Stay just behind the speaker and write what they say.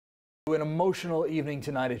An emotional evening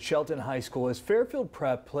tonight at Shelton High School as Fairfield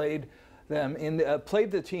Prep played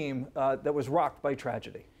the team that was rocked by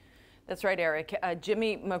tragedy. That's right, Eric.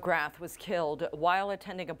 Jimmy McGrath was killed while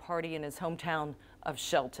attending a party in his hometown of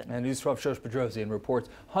Shelton. And News 12 Shows Pedrosian reports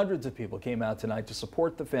hundreds of people came out tonight to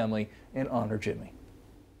support the family and honor Jimmy.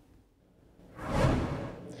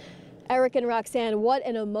 Eric and Roxanne, what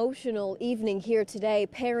an emotional evening here today.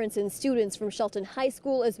 Parents and students from Shelton High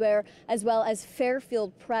School as well as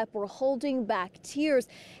Fairfield Prep were holding back tears.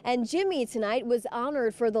 And Jimmy tonight was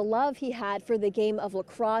honored for the love he had for the game of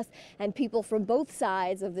lacrosse, and people from both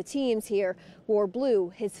sides of the teams here wore blue,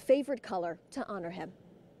 his favorite color, to honor him.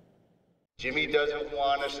 Jimmy doesn't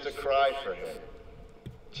want us to cry for him.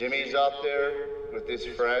 Jimmy's up there with his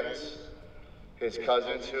friends, his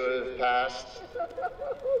cousins who have passed.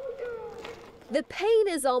 The pain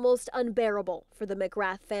is almost unbearable for the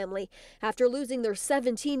McGrath family after losing their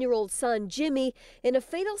 17-year-old son, Jimmy, in a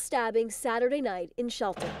fatal stabbing Saturday night in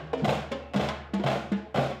Shelton.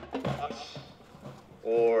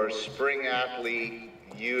 Or spring athlete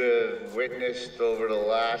you have witnessed over the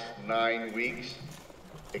last 9 weeks,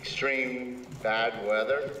 extreme bad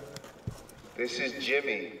weather. This is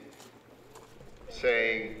Jimmy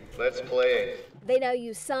saying, let's play. They now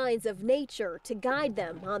use signs of nature to guide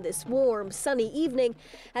them on this warm, sunny evening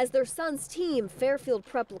as their son's team, Fairfield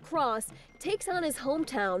Prep Lacrosse, takes on his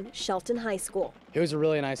hometown, Shelton High School. He was a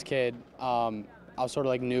really nice kid. I was sort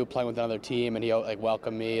of new playing with another team, and he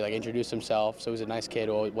welcomed me, introduced himself. So he was a nice kid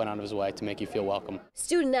who went out of his way to make you feel welcome.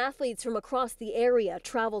 Student athletes from across the area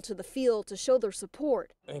travel to the field to show their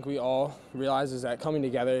support. I think we all realize that coming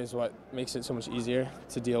together is what makes it so much easier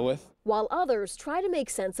to deal with. While others try to make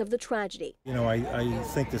sense of the tragedy. You know, I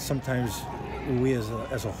think that sometimes we as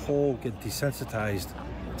a whole get desensitized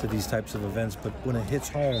to these types of events, but when it hits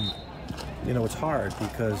home, you know, it's hard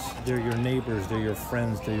because they're your neighbors, they're your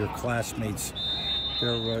friends, they're your classmates,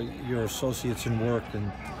 they're your associates in work,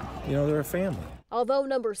 and, you know, they're a family. Although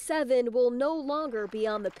number 7 will no longer be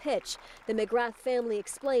on the pitch, the McGrath family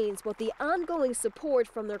explains what the ongoing support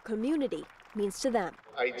from their community means to them.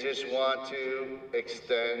 I just want to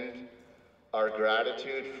extend our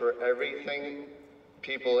gratitude for everything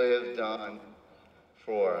people have done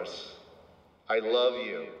for us. I love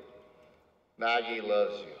you. Maggie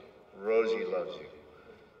loves you. Rosie loves you.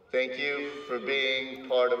 Thank you for being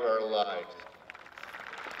part of our lives.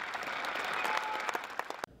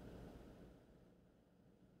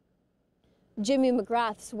 Jimmy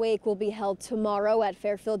McGrath's wake will be held tomorrow at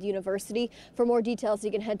Fairfield University. For more details,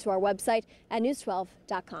 you can head to our website at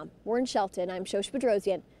news12.com. We're in Shelton. I'm Shosh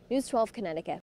Bedrosian, News 12 Connecticut.